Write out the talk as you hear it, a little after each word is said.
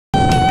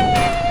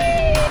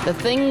The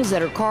things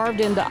that are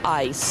carved into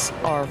ice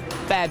are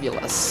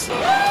fabulous.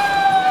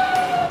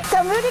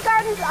 So Moody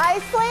Gardens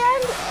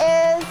Iceland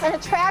is an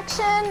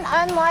attraction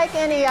unlike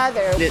any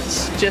other.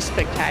 It's just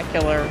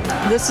spectacular.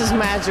 This is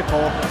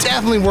magical.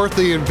 Definitely worth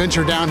the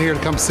adventure down here to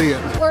come see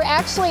it. We're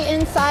actually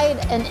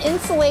inside an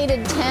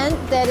insulated tent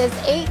that is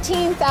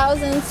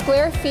 18,000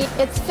 square feet.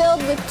 It's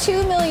filled with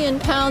 2 million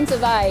pounds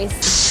of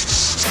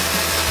ice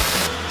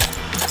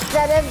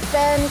that have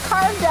been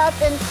carved up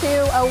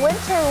into a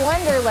winter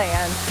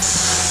wonderland.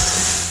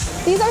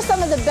 These are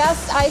some of the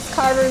best ice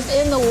carvers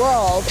in the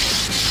world.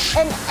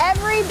 And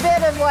every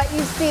bit of what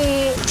you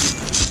see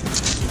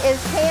is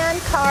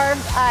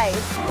hand-carved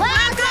ice.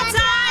 Welcome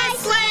to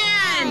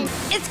Iceland!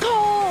 It's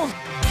cold!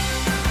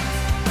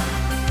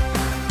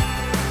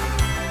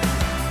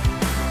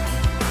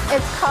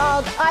 It's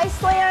called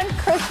Iceland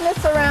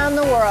Christmas Around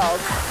the World.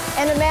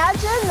 And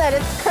imagine that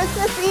it's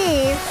Christmas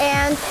Eve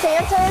and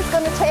Santa is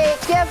going to take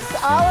gifts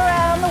all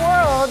around the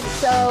world.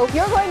 So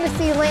you're going to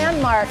see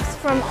landmarks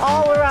from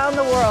all around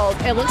the world.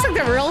 It looks like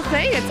the real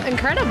thing. It's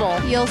incredible.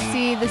 You'll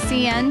see the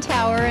CN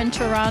Tower in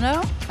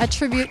Toronto, a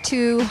tribute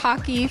to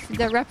hockey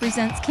that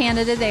represents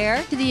Canada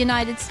there, to the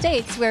United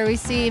States where we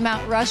see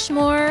Mount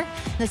Rushmore,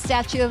 the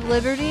Statue of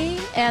Liberty,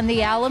 and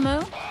the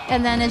Alamo.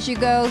 And then as you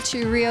go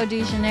to Rio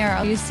de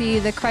Janeiro, you see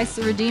the Christ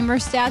the Redeemer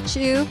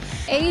statue.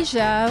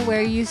 Asia,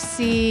 where you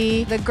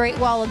see the Great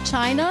Wall of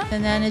China.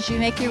 And then as you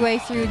make your way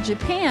through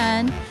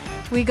Japan,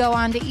 we go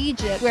on to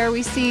Egypt, where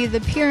we see the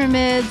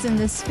pyramids and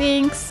the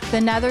Sphinx. The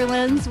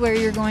Netherlands, where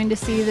you're going to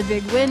see the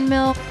big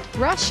windmill.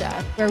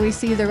 Russia, where we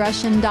see the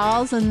Russian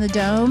dolls and the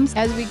domes.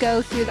 As we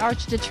go through the Arc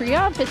de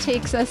Triomphe, it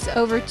takes us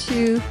over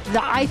to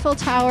the Eiffel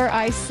Tower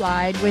ice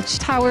slide, which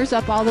towers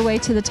up all the way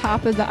to the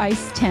top of the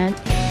ice tent.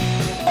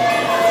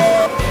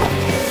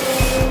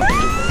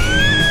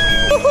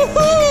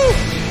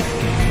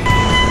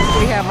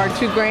 We have our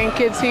 2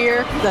 grandkids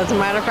here. As a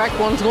matter of fact,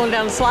 one's going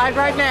down the slide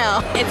right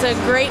now. It's a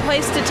great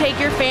place to take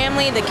your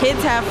family. The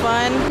kids have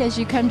fun. As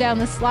you come down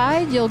the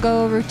slide, you'll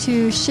go over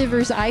to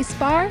Shivers Ice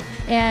Bar,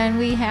 and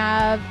we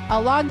have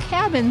a log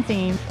cabin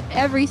theme.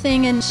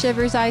 Everything in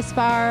Shivers Ice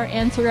Bar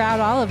and throughout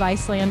all of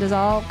Iceland is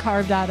all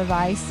carved out of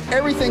ice.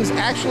 Everything's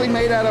actually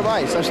made out of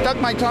ice. I've stuck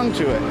my tongue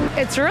to it.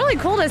 It's really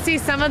cool to see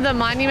some of the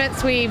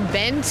monuments we've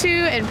been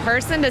to in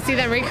person, to see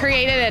them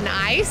recreated in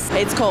ice.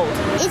 It's cold.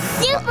 It's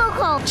super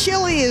cold.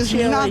 Chilly is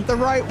not the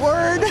right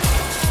word.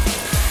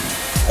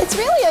 It's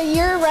really a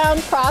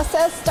year-round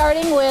process,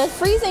 starting with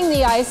freezing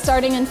the ice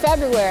starting in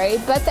February,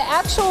 but the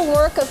actual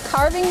work of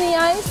carving the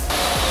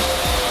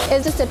ice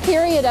is just a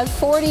period of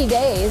 40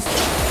 days,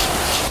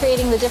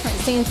 creating the different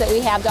scenes that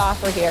we have to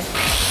offer here.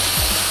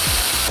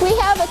 We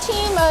have a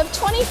team of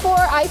 24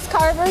 ice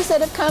carvers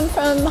that have come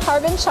from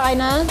Harbin,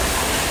 China.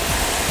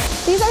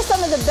 These are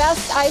some of the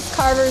best ice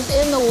carvers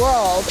in the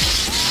world.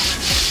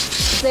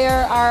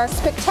 There are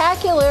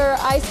spectacular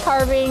ice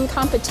carving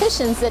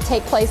competitions that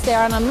take place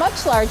there on a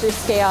much larger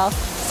scale.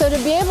 So to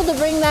be able to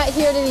bring that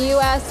here to the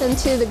U.S. and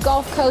to the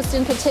Gulf Coast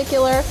in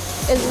particular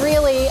is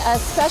really a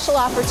special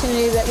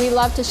opportunity that we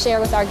love to share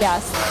with our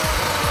guests.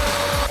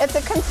 It's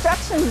a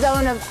construction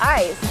zone of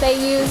ice.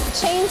 They use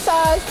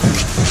chainsaws,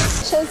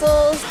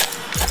 chisels,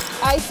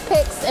 ice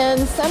picks,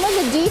 and some of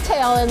the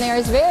detail in there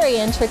is very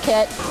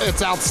intricate.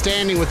 It's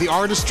outstanding with the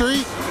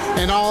artistry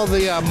and all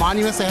the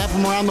monuments they have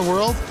from around the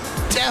world.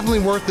 Definitely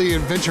worth the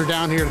adventure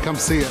down here to come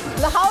see it.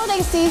 The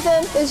holiday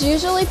season is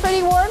usually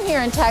pretty warm here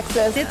in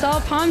Texas. It's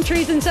all palm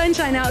trees and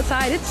sunshine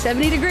outside. It's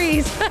 70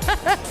 degrees.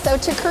 So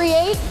to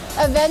create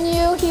a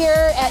venue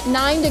here at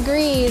 9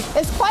 degrees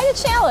is quite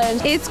a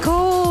challenge. It's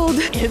cold.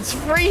 It's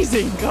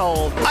freezing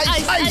cold.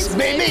 Ice,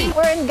 baby!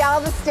 We're in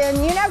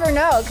Galveston. You never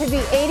know. It could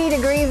be 80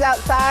 degrees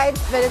outside,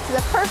 but it's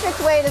the perfect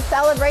way to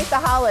celebrate the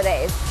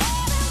holidays.